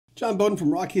John Beaudin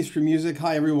from Rock History Music.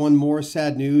 Hi, everyone. More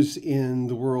sad news in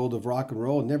the world of rock and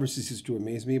roll. It never ceases to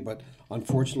amaze me, but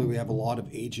unfortunately, we have a lot of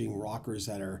aging rockers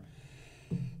that are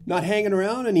not hanging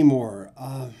around anymore.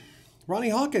 Ronnie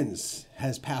Hawkins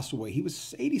has passed away. He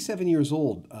was 87 years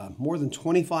old, more than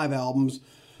 25 albums.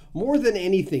 More than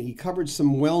anything, he covered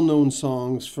some well-known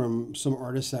songs from some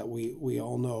artists that we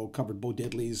all know. Covered Bo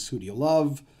Diddley's Who Do You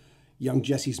Love, Young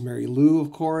Jesse's Mary Lou,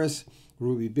 of course,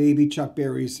 Ruby Baby, Chuck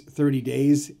Berry's 30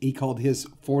 Days. He called his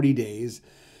 40 Days.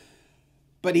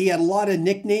 But he had a lot of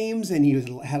nicknames, and he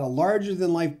had a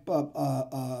larger-than-life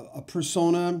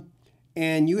persona.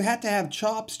 And you had to have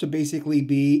chops to basically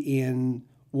be in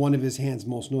one of his bands,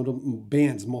 most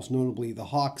notably the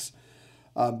Hawks.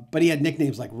 But he had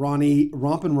nicknames like Ronnie,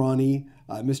 Rompin' Ronnie,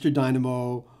 Mr.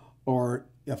 Dynamo, or,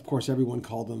 of course, everyone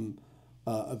called him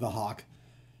the Hawk.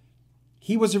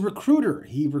 He was a recruiter.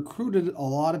 He recruited a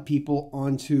lot of people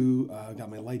onto, got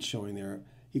my light showing there.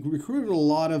 He recruited a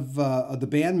lot of the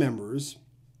band members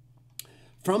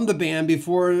from the band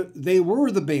before they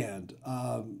were the band.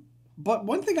 But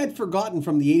one thing I'd forgotten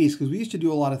from the 80s, because we used to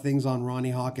do a lot of things on Ronnie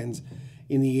Hawkins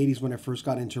in the 80s when I first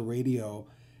got into radio,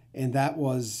 and that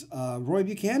was Roy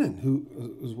Buchanan,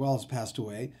 who as well has passed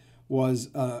away, was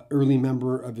an early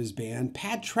member of his band.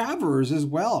 Pat Travers as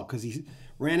well, because he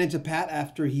ran into Pat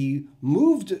after he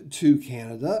moved to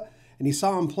Canada, and he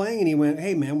saw him playing, and he went,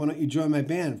 "Hey man, why don't you join my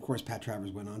band?" Of course, Pat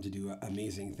Travers went on to do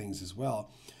amazing things as well.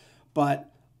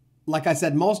 But like I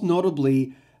said, most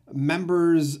notably,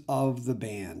 members of the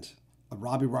band,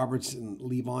 Robbie Robertson,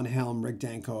 Levon Helm, Rick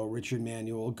Danko, Richard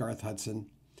Manuel, Garth Hudson.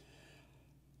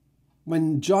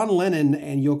 When John Lennon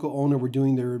and Yoko Ono were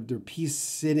doing their peace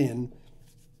sit-in,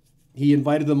 he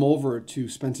invited them over to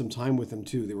spend some time with him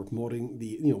too. They were promoting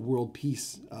the world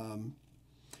peace.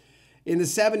 In the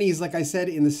 70s, like I said,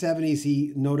 in the 70s,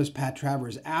 he noticed Pat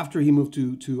Travers after he moved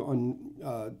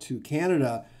to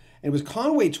Canada. And it was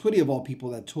Conway Twitty, of all people,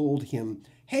 that told him,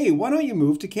 "Hey, why don't you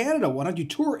move to Canada? Why don't you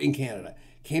tour in Canada?"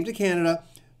 Came to Canada,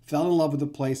 fell in love with the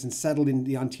place, and settled in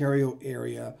the Ontario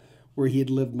area, where he had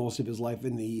lived most of his life.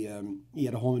 He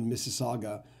had a home in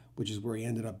Mississauga, which is where he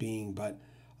ended up being. But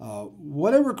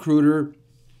what a recruiter.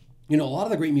 A lot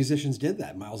of the great musicians did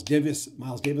that. Miles Davis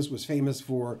was famous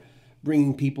for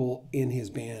bringing people in his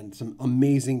band, some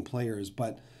amazing players.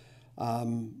 But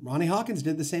Ronnie Hawkins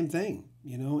did the same thing,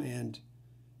 and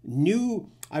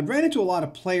I ran into a lot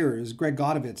of players. Greg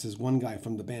Godovitz is one guy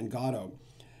from the band Goddo,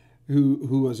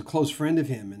 who was a close friend of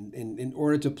him. And in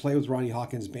order to play with Ronnie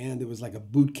Hawkins' band, it was like a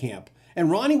boot camp.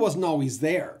 And Ronnie wasn't always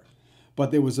there,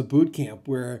 but there was a boot camp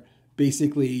where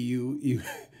basically you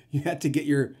had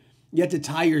to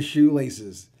tie your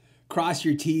shoelaces, cross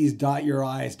your T's, dot your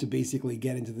I's to basically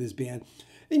get into this band.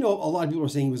 A lot of people are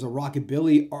saying he was a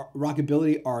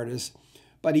rockabilly artist,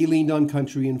 but he leaned on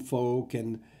country and folk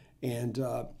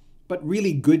but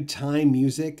really good time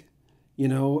music,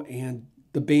 and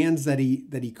the bands that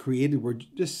he created were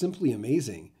just simply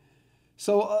amazing.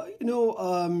 So,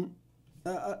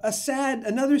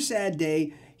 another sad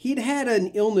day. He'd had an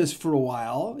illness for a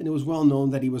while, and it was well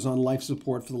known that he was on life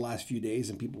support for the last few days,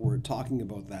 and people were talking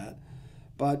about that.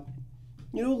 But,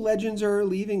 legends are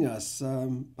leaving us.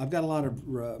 I've got a lot of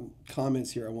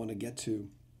comments here I want to get to.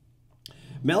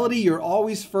 Melody, you're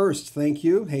always first. Thank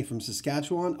you. Hey, from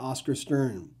Saskatchewan, Oscar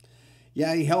Stern.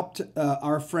 Yeah, he helped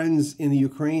our friends in the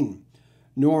Ukraine.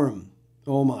 Norm,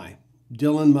 oh my,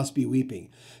 Dylan must be weeping.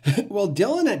 Well,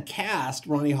 Dylan had cast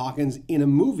Ronnie Hawkins in a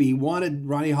movie, wanted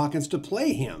Ronnie Hawkins to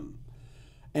play him.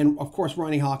 And of course,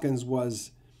 Ronnie Hawkins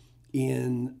was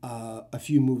in a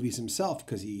few movies himself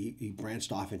because he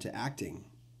branched off into acting.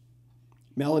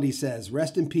 Melody says,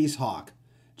 "Rest in peace, Hawk."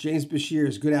 James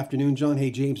Bashirs, good afternoon, John. Hey,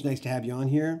 James, nice to have you on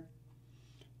here.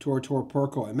 Tor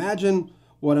Porco, imagine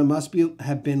what it must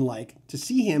have been like to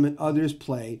see him and others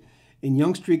play in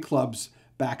Yonge Street clubs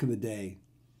back in the day.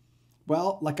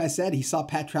 Well, like I said, he saw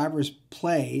Pat Travers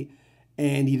play,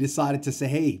 and he decided to say,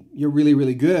 "Hey, you're really,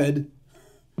 really good.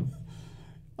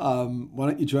 Why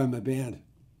don't you join my band?"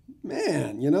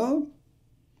 Man,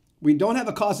 we don't have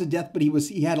a cause of death, but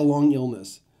he had a long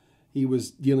illness. He was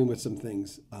dealing with some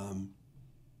things.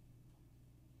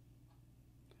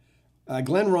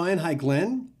 Glenn Ryan, hi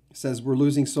Glenn, says, "We're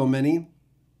losing so many.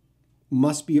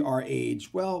 Must be our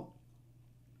age." Well,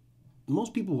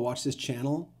 most people who watch this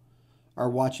channel are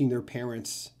watching their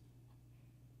parents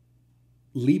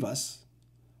leave us,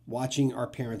 watching our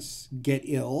parents get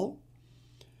ill,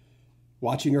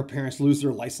 watching our parents lose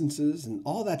their licenses, and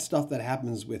all that stuff that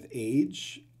happens with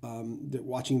age. They're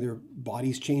watching their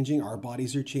bodies changing. Our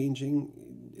bodies are changing.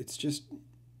 It's just...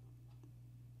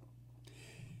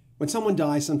 when someone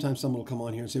dies, sometimes someone will come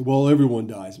on here and say, well, everyone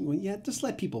dies. Well, yeah, just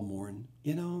let people mourn.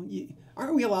 You know,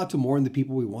 aren't we allowed to mourn the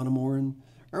people we want to mourn?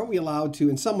 Aren't we allowed to?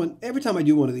 And someone, every time I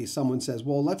do one of these, someone says,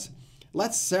 well, let's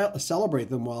celebrate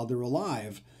them while they're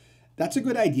alive. That's a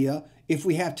good idea. If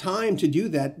we have time to do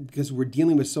that, because we're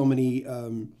dealing with so many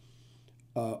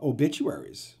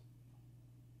obituaries.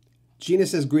 Gina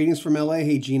says, greetings from LA.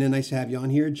 Hey, Gina, nice to have you on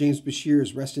here. James Bashir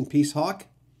is rest in peace, Hawk.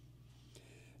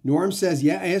 Norm says,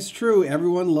 yeah, it's true.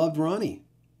 Everyone loved Ronnie.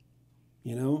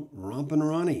 You know, rompin'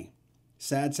 Ronnie.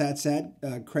 Sad, sad, sad.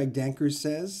 Craig Dankers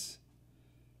says.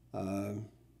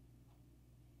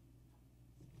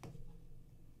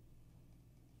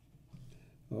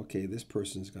 Okay, this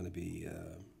person's going to be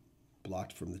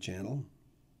blocked from the channel.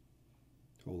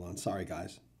 Hold on. Sorry,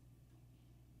 guys.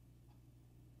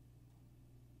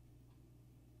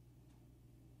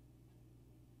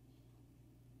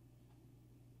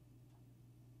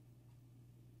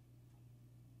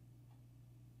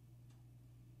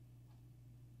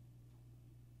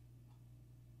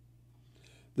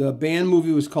 The band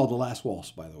movie was called The Last Waltz,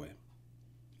 by the way.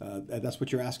 That's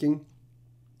what you're asking?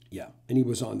 Yeah, and he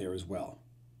was on there as well.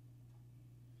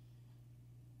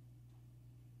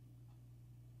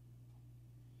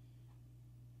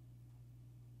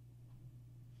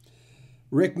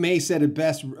 Rick May said it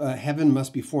best, Heaven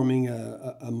must be forming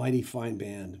a mighty fine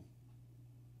band.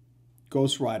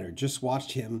 Ghost Rider, just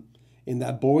watched him in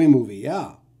that Bowie movie,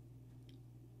 yeah.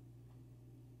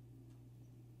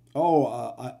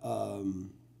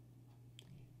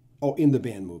 Oh, in the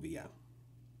band movie, yeah.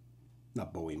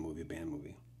 Not Bowie movie, band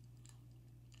movie.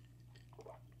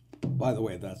 By the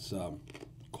way, that's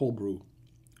cold brew.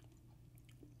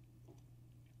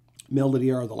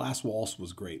 Melody Hour, The Last Waltz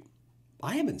was great.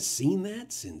 I haven't seen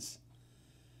that since,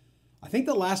 I think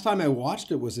the last time I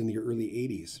watched it was in the early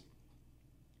 80s.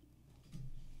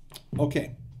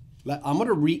 Okay, I'm going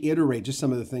to reiterate just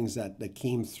some of the things that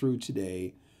came through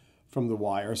today from the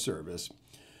Wire service.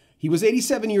 He was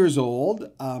 87 years old.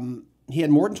 He had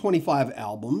more than 25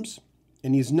 albums,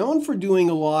 and he's known for doing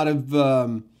a lot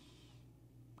of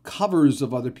covers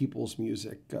of other people's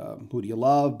music. Who Do You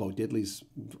Love? Bo Diddley's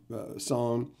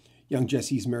song. Young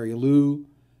Jesse's Mary Lou.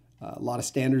 A lot of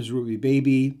standards, Ruby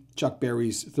Baby. Chuck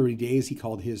Berry's 30 Days. He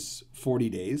called his 40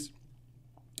 Days.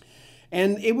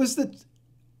 And it was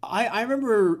I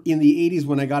remember in the 80s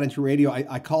when I got into radio,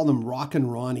 I called him Rockin'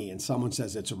 Ronnie, and someone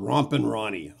says it's Rompin'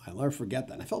 Ronnie. I'll never forget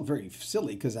that. And I felt very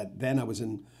silly because then I was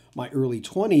in my early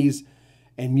 20s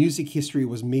and music history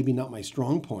was maybe not my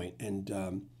strong point.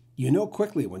 And you know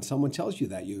quickly when someone tells you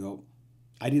that, you go,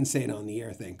 I didn't say it on the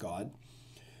air, thank God.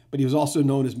 But he was also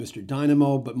known as Mr.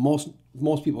 Dynamo, but most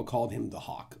people called him the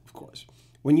Hawk, of course.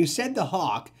 When you said the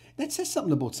Hawk, that says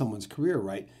something about someone's career,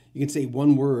 right? You can say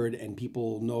one word and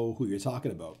people know who you're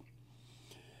talking about.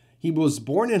 He was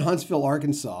born in Huntsville,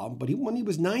 Arkansas, but when he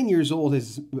was 9 years old,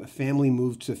 his family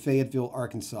moved to Fayetteville,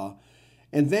 Arkansas.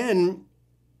 And then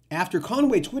after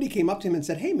Conway Twitty came up to him and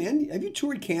said, hey man, have you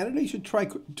toured Canada? You should try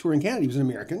touring Canada. He was an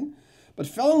American, but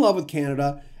fell in love with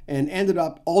Canada and ended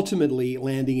up ultimately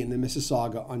landing in the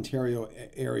Mississauga, Ontario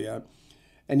area.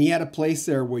 And he had a place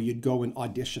there where you'd go and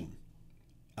audition.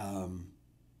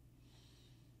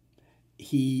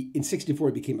 In 64,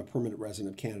 he became a permanent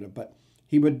resident of Canada, but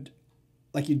he would,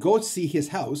 you'd go see his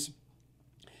house,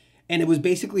 and it was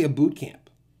basically a boot camp.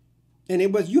 And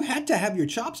you had to have your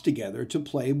chops together to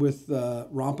play with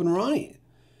Rompin' Ronnie.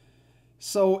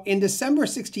 So in December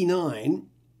 69,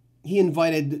 he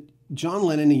invited John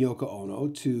Lennon and Yoko Ono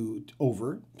to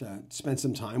spend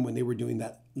some time when they were doing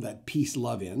that piece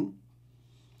Love In.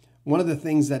 One of the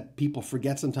things that people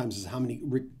forget sometimes is how many,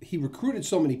 he recruited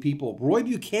so many people. Roy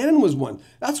Buchanan was one.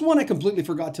 That's one I completely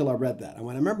forgot till I read that. I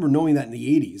remember knowing that in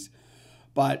the 80s.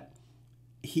 But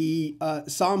he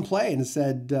saw him play and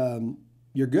said,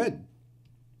 you're good.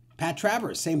 Pat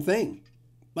Travers, same thing.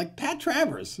 Like Pat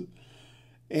Travers.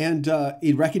 And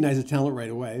he recognized the talent right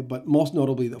away. But most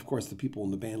notably, of course, the people in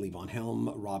the band, Levon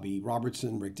Helm, Robbie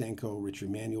Robertson, Rick Danko,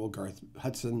 Richard Manuel, Garth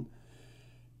Hudson.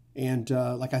 And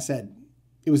like I said,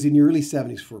 it was in the early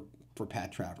 70s for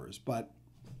Pat Travers. But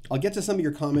I'll get to some of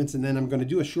your comments, and then I'm going to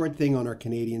do a short thing on our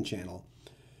Canadian channel.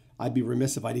 I'd be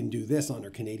remiss if I didn't do this on our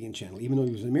Canadian channel. Even though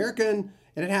he was an American,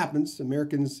 and it happens,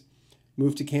 Americans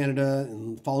move to Canada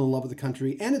and fall in love with the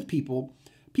country and its people.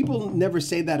 People never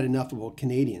say that enough about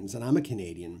Canadians, and I'm a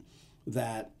Canadian,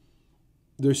 that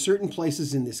there's certain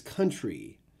places in this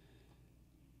country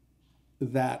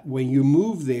that when you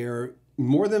move there,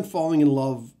 more than falling in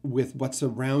love with what's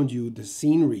around you, the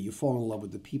scenery, you fall in love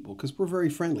with the people, because we're very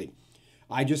friendly.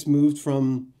 I just moved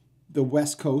from the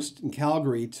West Coast in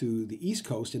Calgary to the East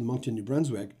Coast in Moncton, New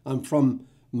Brunswick. I'm from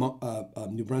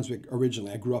New Brunswick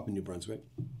originally. I grew up in New Brunswick.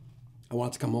 I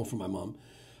wanted to come home for my mom.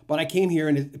 But I came here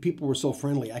and people were so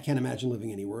friendly. I can't imagine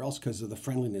living anywhere else because of the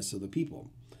friendliness of the people.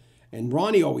 And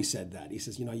Ronnie always said that. He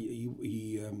says, you know,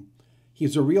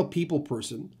 he's a real people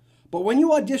person. But when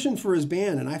you audition for his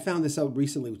band, and I found this out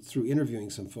recently through interviewing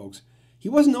some folks, he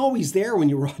wasn't always there when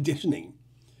you were auditioning.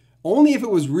 Only if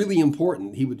it was really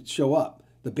important, he would show up.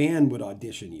 The band would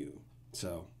audition you.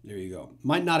 So there you go.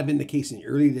 Might not have been the case in the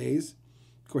early days.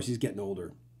 Of course, he's getting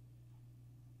older.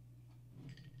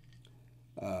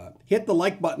 Hit the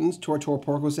like buttons. Tortor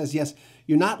Porco says, yes,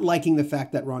 you're not liking the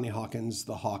fact that Ronnie Hawkins,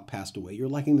 the Hawk, passed away. You're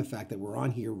liking the fact that we're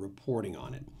on here reporting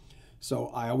on it. So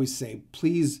I always say,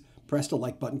 please press the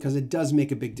like button because it does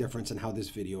make a big difference in how this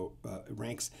video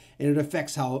ranks. And it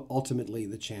affects how ultimately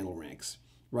the channel ranks,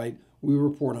 right? We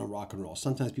report on rock and roll.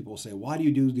 Sometimes people will say, why do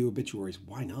you do the obituaries?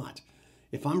 Why not?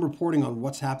 If I'm reporting on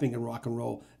what's happening in rock and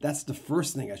roll, that's the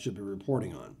first thing I should be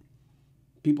reporting on.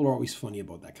 People are always funny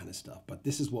about that kind of stuff, but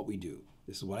this is what we do.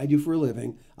 This is what I do for a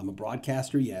living. I'm a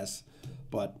broadcaster, yes,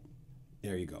 but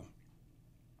there you go.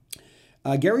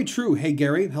 Gary True. Hey,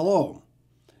 Gary. Hello.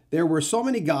 There were so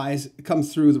many guys come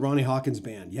through the Ronnie Hawkins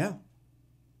band. Yeah.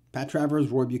 Pat Travers,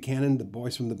 Roy Buchanan, the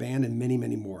boys from the band, and many,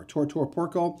 many more. Tortor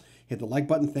Porco. Hit the like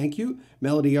button. Thank you.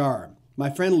 Melody R. My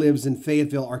friend lives in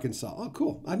Fayetteville, Arkansas. Oh,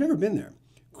 cool. I've never been there.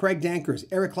 Craig Dankers.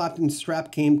 Eric Clapton's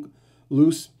strap came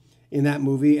loose in that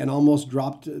movie and almost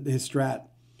dropped his strat.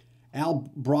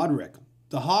 Al Broderick.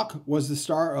 The Hawk was the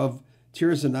star of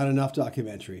Tears Are Not Enough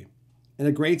documentary. And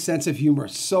a great sense of humor.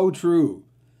 So true.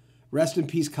 Rest in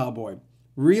peace, Cowboy.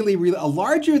 Really, really, a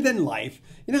larger than life.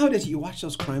 You know how it is? You watch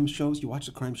those crime shows? You watch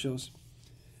the crime shows?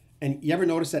 And you ever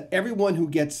notice that everyone who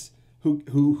gets,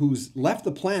 who's left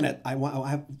the planet, I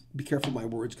have to be careful with my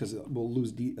words because we'll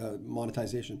lose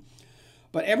monetization.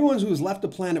 But everyone who's left the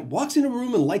planet walks in a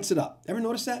room and lights it up. Ever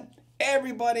notice that?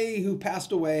 Everybody who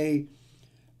passed away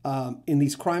in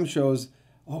these crime shows,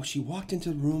 oh, she walked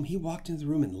into the room, he walked into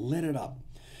the room and lit it up.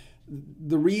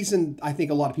 The reason I think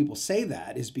a lot of people say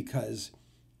that is because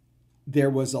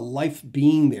there was a life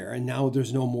being there and now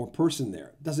there's no more person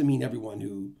there. Doesn't mean everyone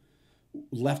who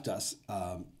left us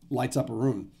lights up a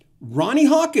room. Ronnie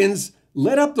Hawkins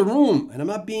lit up the room, and I'm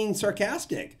not being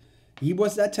sarcastic. He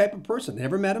was that type of person.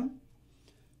 Never met him.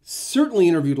 Certainly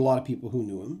interviewed a lot of people who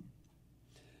knew him.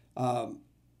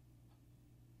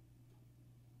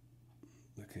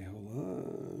 Okay, hold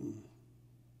on.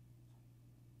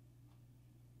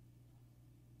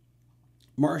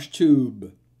 Marsh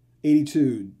Tube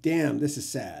 82. Damn, this is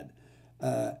sad.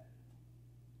 I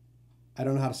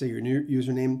don't know how to say your new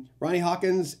username. Ronnie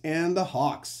Hawkins and the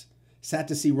Hawks. Sad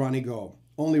to see Ronnie go.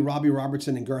 Only Robbie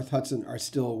Robertson and Garth Hudson are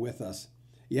still with us.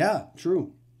 Yeah,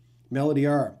 true. Melody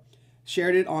R.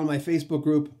 Shared it on my Facebook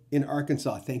group in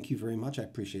Arkansas. Thank you very much. I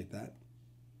appreciate that.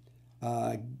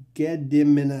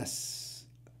 Gediminas.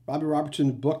 Robbie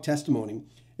Robertson's book Testimony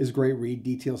is a great read.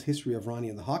 Details history of Ronnie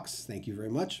and the Hawks. Thank you very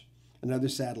much. Another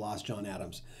sad loss, John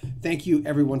Adams. Thank you,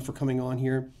 everyone, for coming on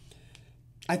here.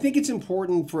 I think it's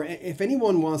important for, if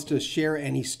anyone wants to share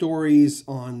any stories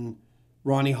on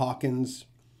Ronnie Hawkins,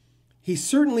 he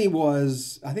certainly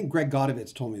was, I think Greg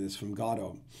Godovitz told me this from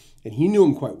Goddo, and he knew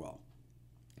him quite well,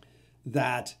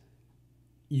 that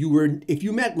you were, if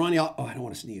you met Ronnie, oh, I don't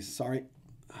want to sneeze, sorry.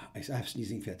 I have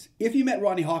sneezing fits. If you met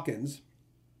Ronnie Hawkins,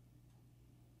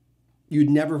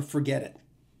 you'd never forget it.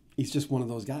 He's just one of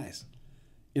those guys.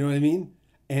 You know what I mean?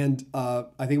 And I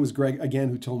think it was Greg again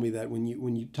who told me that when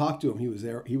you talked to him, he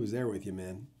was there with you,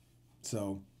 man.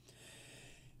 So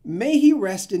may he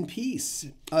rest in peace.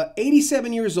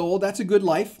 87 years old. That's a good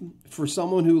life for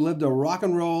someone who lived a rock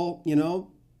and roll. You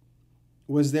know,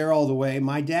 was there all the way.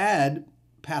 My dad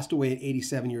passed away at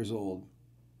 87 years old.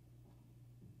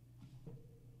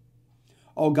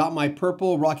 Oh, got my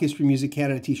purple Rock History Music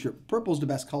Canada t-shirt. Purple's the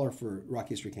best color for Rock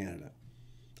History Canada.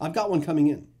 I've got one coming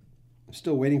in. I'm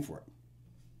still waiting for it.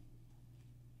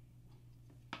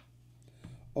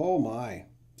 Oh my,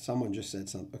 someone just said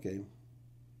something. Okay.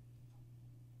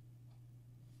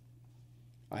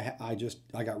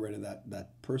 I got rid of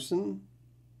that person.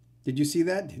 Did you see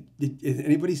that? Did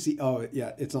anybody see? Oh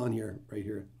yeah, it's on here, right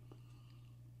here.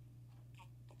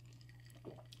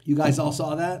 You guys all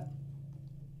saw that?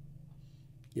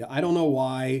 Yeah, I don't know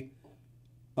why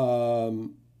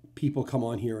people come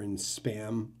on here and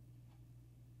spam.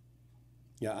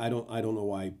 Yeah, I don't know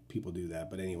why people do that,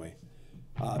 but anyway,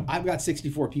 I've got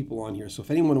 64 people on here. So if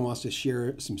anyone wants to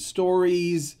share some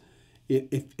stories,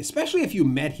 especially if you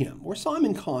met him or saw him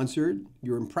in concert,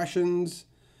 your impressions,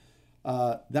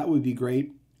 that would be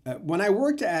great. When I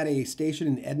worked at a station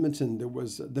in Edmonton, there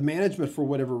was the management, for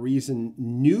whatever reason,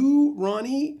 knew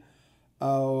Ronnie.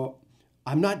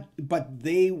 I'm not, but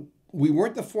we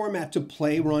weren't the format to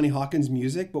play Ronnie Hawkins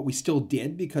music, but we still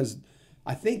did because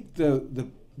I think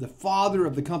the father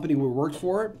of the company we worked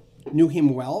for knew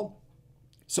him well.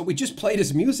 So we just played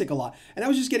his music a lot. And I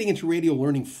was just getting into radio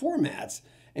learning formats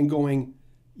and going,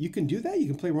 you can do that? You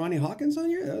can play Ronnie Hawkins on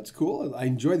here? That's cool. I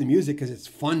enjoy the music because it's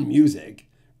fun music,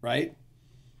 right?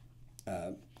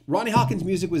 Ronnie Hawkins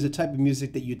music was a type of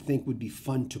music that you'd think would be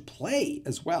fun to play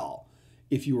as well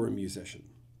if you were a musician,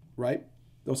 right?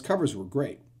 Those covers were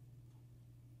great.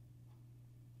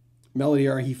 Melody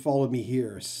R, he followed me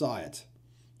here, saw it.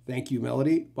 Thank you,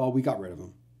 Melody. Well, we got rid of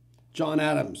him. John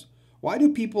Adams, why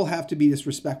do people have to be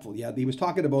disrespectful? Yeah, he was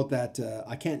talking about that.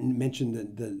 I can't mention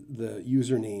the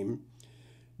username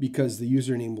because the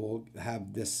username will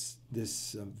have this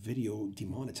video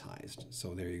demonetized.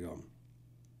 So there you go.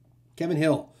 Kevin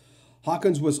Hill,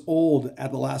 Hawkins was old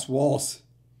at the last waltz.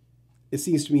 It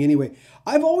seems to me anyway.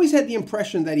 I've always had the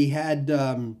impression that he had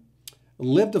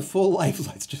lived a full life,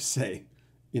 let's just say.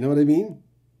 You know what I mean?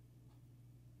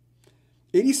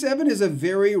 87 is a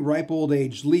very ripe old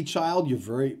age. Lee Child,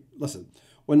 listen,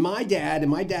 when my dad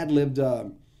lived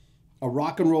a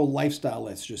rock and roll lifestyle,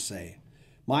 let's just say.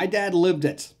 My dad lived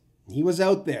it. He was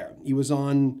out there. He was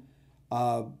on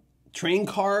train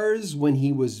cars when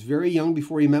he was very young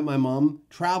before he met my mom,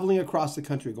 traveling across the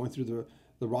country, going through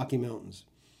the Rocky Mountains.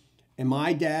 And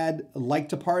my dad liked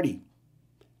to party.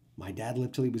 My dad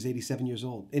lived till he was 87 years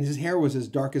old. And his hair was as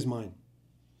dark as mine.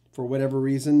 For whatever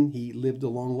reason, he lived a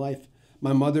long life.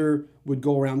 My mother would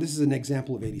go around. This is an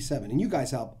example of 87. And you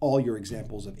guys have all your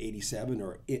examples of 87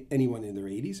 or anyone in their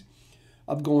 80s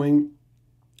of going,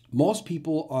 most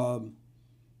people,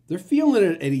 they're feeling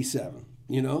it at 87,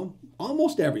 you know,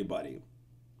 almost everybody.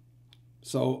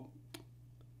 So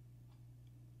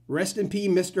rest in peace,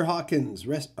 Mr. Hawkins,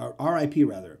 R.I.P.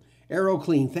 rather. Arrow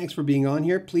Clean, thanks for being on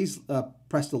here. Please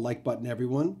press the like button,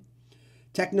 everyone.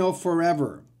 Techno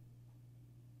Forever.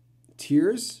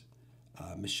 Tears.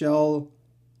 Michelle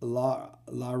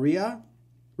Laria,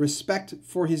 respect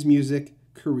for his music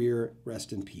career,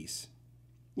 rest in peace.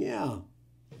 Yeah.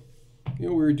 You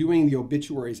know, we were doing the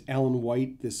obituaries, Alan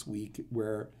White this week,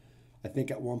 where I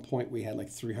think at one point we had like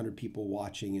 300 people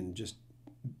watching and just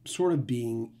sort of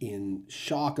being in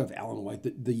shock of Alan White,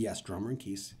 the Yes drummer, in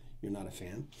case you're not a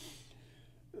fan,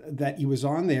 that he was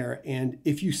on there. And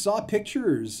if you saw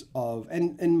pictures of,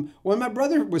 and when my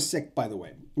brother was sick, by the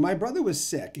way, my brother was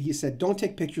sick, he said, don't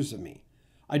take pictures of me.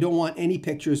 I don't want any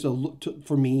pictures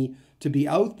for me to be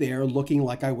out there looking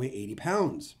like I weigh 80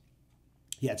 pounds.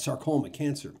 He had sarcoma,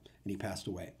 cancer, and he passed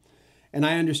away. And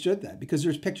I understood that because there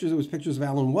was pictures of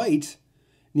Alan White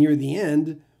near the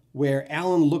end where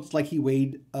Alan looked like he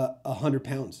weighed 100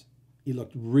 pounds. He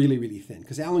looked really, really thin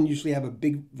because Alan usually have a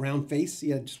big round face. He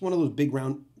had just one of those big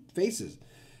round faces.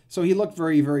 So he looked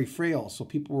very, very frail. So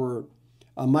people were,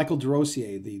 Michael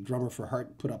DeRosier, the drummer for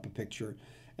Heart, put up a picture.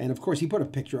 And of course he put a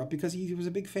picture up because he was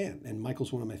a big fan. And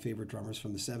Michael's one of my favorite drummers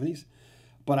from the 70s.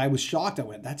 But I was shocked. I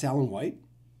went, that's Alan White?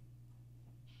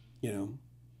 You know,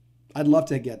 I'd love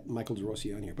to get Michael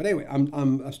DeRosier on here. But anyway,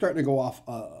 I'm starting to go off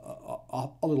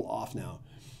a little off now.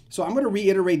 So I'm going to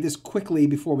reiterate this quickly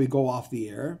before we go off the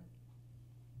air.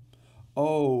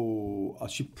 Oh,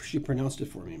 she pronounced it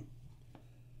for me.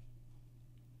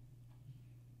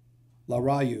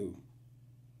 Larayu.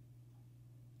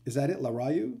 Is that it?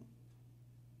 Larayu?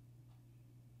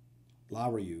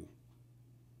 Larayu.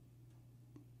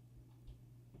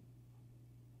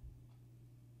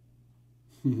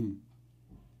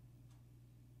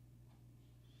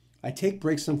 I take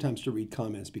breaks sometimes to read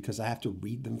comments because I have to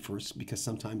read them first because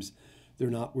sometimes they're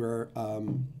not where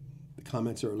the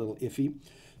comments are a little iffy.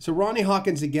 So Ronnie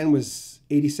Hawkins, again, was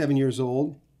 87 years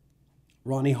old.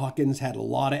 Ronnie Hawkins had a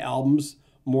lot of albums,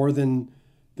 more than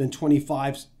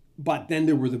 25, but then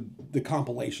there were the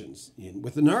compilations. And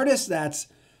with an artist that's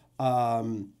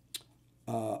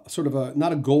sort of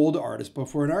not a gold artist, but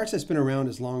for an artist that's been around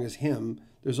as long as him,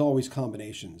 there's always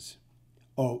combinations.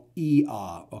 Oh,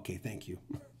 okay, thank you.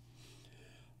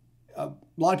 A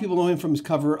lot of people know him from his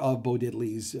cover of Bo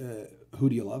Diddley's Who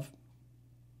Do You Love?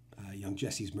 Young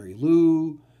Jesse's Mary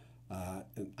Lou. I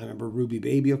remember Ruby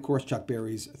Baby, of course, Chuck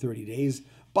Berry's 30 Days.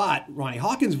 But Ronnie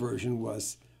Hawkins' version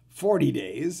was 40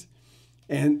 Days.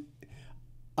 And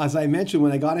as I mentioned,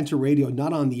 when I got into radio,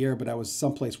 not on the air, but I was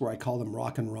someplace where I call them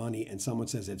Rockin' Ronnie, and someone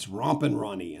says it's Rompin'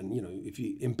 Ronnie. And, you know,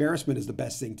 embarrassment is the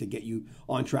best thing to get you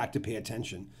on track to pay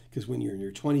attention. Because when you're in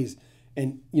your 20s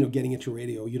and, you know, getting into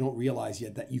radio, you don't realize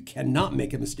yet that you cannot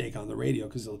make a mistake on the radio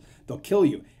because they'll kill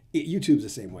you. YouTube's the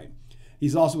same way.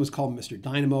 He's also was called Mr.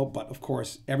 Dynamo, but of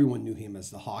course, everyone knew him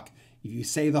as the Hawk. If you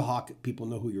say the Hawk, people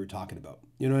know who you're talking about.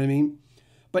 You know what I mean?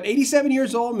 But 87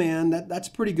 years old, man, that's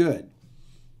pretty good.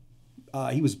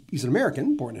 He's an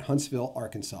American, born in Huntsville,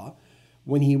 Arkansas.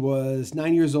 When he was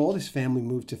 9 years old, his family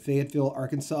moved to Fayetteville,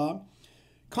 Arkansas.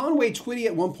 Conway Twitty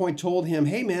at one point told him,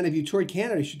 hey man, if you toured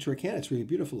Canada, you should tour Canada. It's really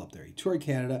beautiful up there. He toured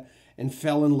Canada and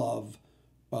fell in love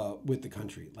with the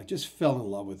country, like just fell in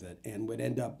love with it, and would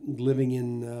end up living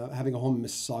in, having a home in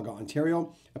Mississauga,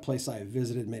 Ontario, a place I have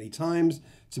visited many times.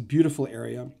 It's a beautiful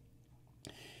area.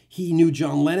 He knew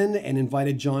John Lennon and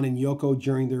invited John and Yoko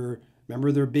during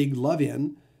their big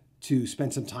love-in to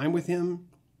spend some time with him.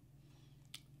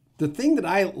 The thing that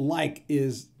I like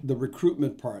is the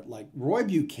recruitment part. Like Roy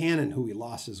Buchanan, who he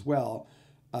lost as well,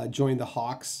 joined the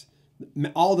Hawks.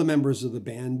 All the members of the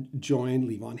band joined: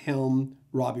 Levon Helm,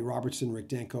 Robbie Robertson, Rick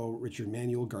Danko, Richard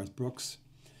Manuel, Garth Brooks.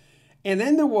 And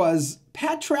then there was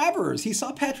Pat Travers. He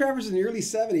saw Pat Travers in the early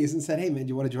 70s and said, hey man, do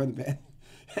you want to join the band?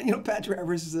 And you know, Pat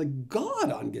Travers is a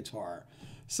god on guitar.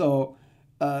 So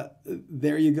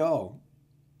there you go.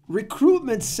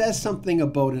 Recruitment says something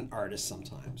about an artist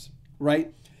sometimes,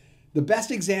 right? The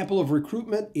best example of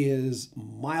recruitment is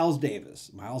Miles Davis.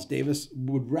 Miles Davis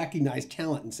would recognize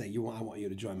talent and say, I want you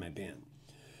to join my band.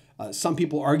 Some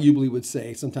people arguably would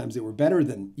say sometimes they were better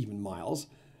than even Miles.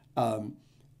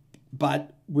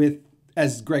 But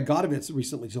as Greg Godovitz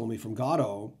recently told me from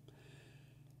Goddo,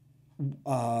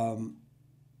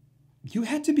 you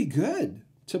had to be good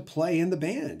to play in the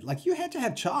band. Like you had to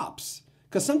have chops.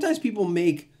 Because sometimes people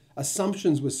make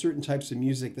assumptions with certain types of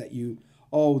music that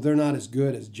they're not as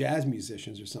good as jazz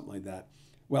musicians or something like that.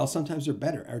 Well, sometimes they're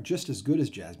better, or just as good as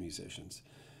jazz musicians.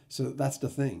 So that's the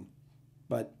thing.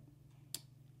 But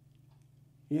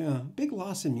yeah, big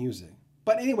loss in music.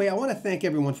 But anyway, I want to thank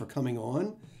everyone for coming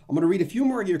on. I'm going to read a few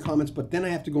more of your comments, but then I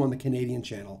have to go on the Canadian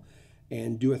channel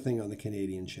and do a thing on the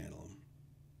Canadian channel.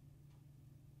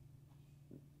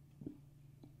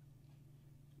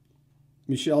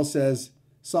 Michelle says,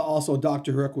 saw also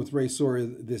Dr. Hook with Ray Sawyer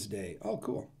this day. Oh,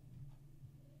 cool.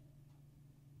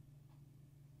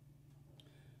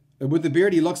 With the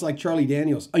beard, he looks like Charlie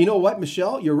Daniels. Oh, you know what,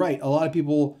 Michelle? You're right. A lot of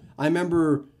people, I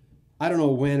remember, I don't know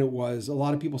when it was, a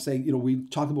lot of people say, we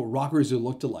talk about rockers who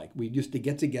looked alike. We used to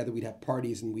get together, we'd have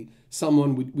parties, and we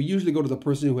usually go to the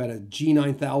person who had a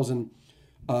G9000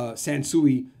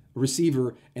 Sansui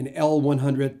receiver and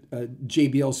L100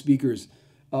 JBL speakers.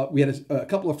 We had a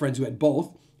couple of friends who had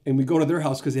both, and we go to their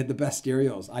house because they had the best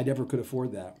stereos. I never could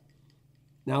afford that.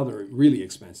 Now they're really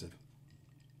expensive.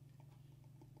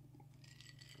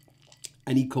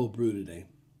 I need cold brew today.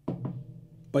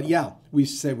 But yeah, we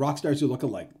say rock stars who look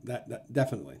alike. That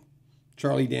definitely.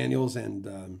 Charlie Daniels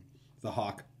and the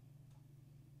Hawk.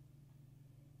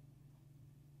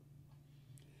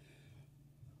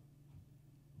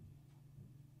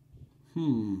 I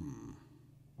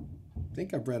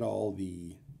think I've read all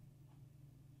the...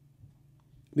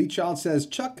 Lee Child says,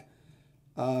 Chuck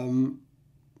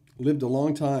lived a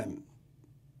long time.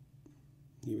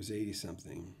 He was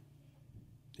 80-something.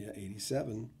 Yeah,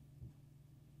 87.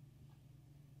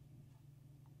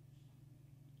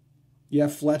 Yeah,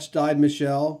 Fletch died,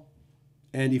 Michelle.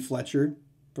 Andy Fletcher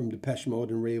from Depeche Mode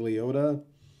and Ray Liotta.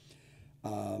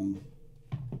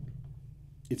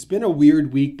 It's been a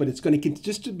weird week, but it's going to...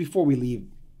 Just before we leave,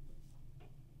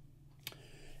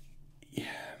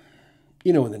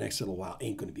 in the next little while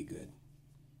ain't going to be good.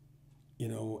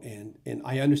 And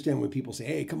I understand when people say,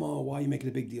 hey, come on, why are you making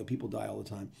a big deal? People die all the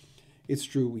time. It's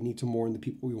true. We need to mourn the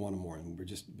people we want to mourn. We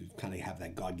kind of have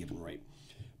that God-given right.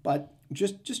 But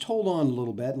just hold on a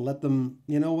little bit and let them,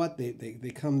 you know what?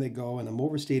 They come, they go. And I'm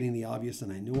overstating the obvious,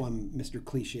 and I know I'm Mr.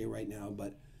 Cliche right now,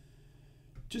 but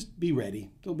just be ready.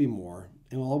 There'll be more.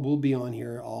 And we'll be on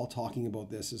here all talking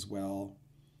about this as well.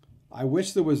 I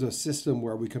wish there was a system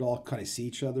where we could all kind of see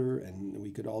each other and we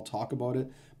could all talk about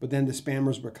it. But then the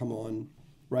spammers would come on,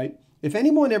 right? If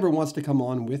anyone ever wants to come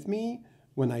on with me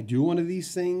when I do one of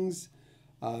these things,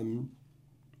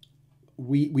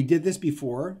 we did this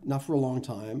before, not for a long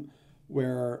time,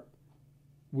 where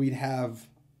we'd have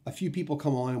a few people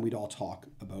come on and we'd all talk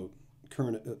about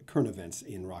current events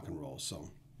in rock and roll. So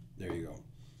there you go.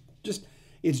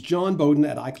 It's John Beaudin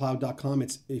at iCloud.com.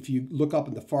 If you look up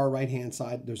in the far right-hand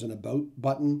side, there's an About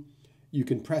button. You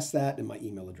can press that, and my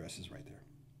email address is right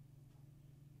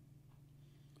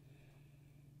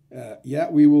there.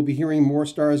 Yeah, we will be hearing more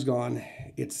Stars Gone.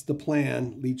 It's the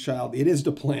plan, Lead Child. It is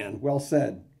the plan. Well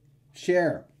said.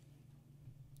 Cher.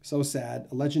 So sad.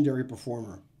 A legendary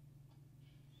performer.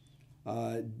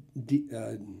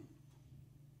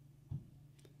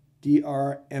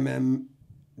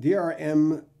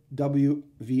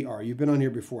 DRMWVR. You've been on here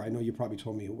before. I know you probably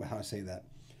told me how to say that.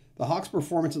 The Hawks'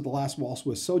 performance at the last waltz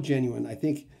was so genuine. I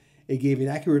think it gave an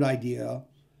accurate idea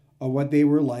of what they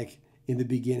were like in the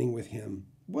beginning with him.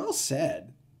 Well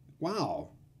said. Wow.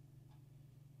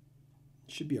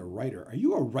 Should be a writer. Are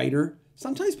you a writer?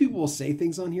 Sometimes people will say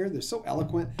things on here. They're so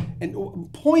eloquent and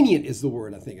poignant is the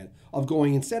word I'm thinking of,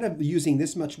 going instead of using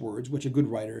this much words, which a good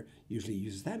writer usually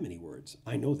uses that many words.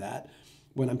 I know that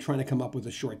when I'm trying to come up with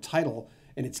a short title,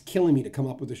 and it's killing me to come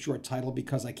up with a short title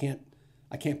because I can't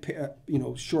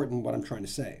shorten what I'm trying to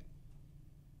say.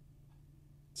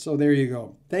 So there you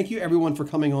go. Thank you everyone for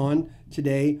coming on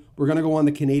today. We're going to go on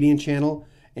the Canadian channel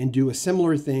and do a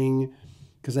similar thing,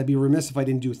 because I'd be remiss if I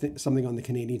didn't do something on the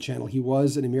Canadian channel. He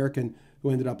was an American who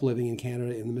ended up living in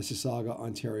Canada, in the Mississauga,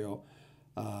 Ontario.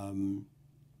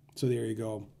 So there you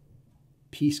go.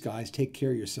 Peace, guys. Take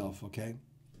care of yourself, okay?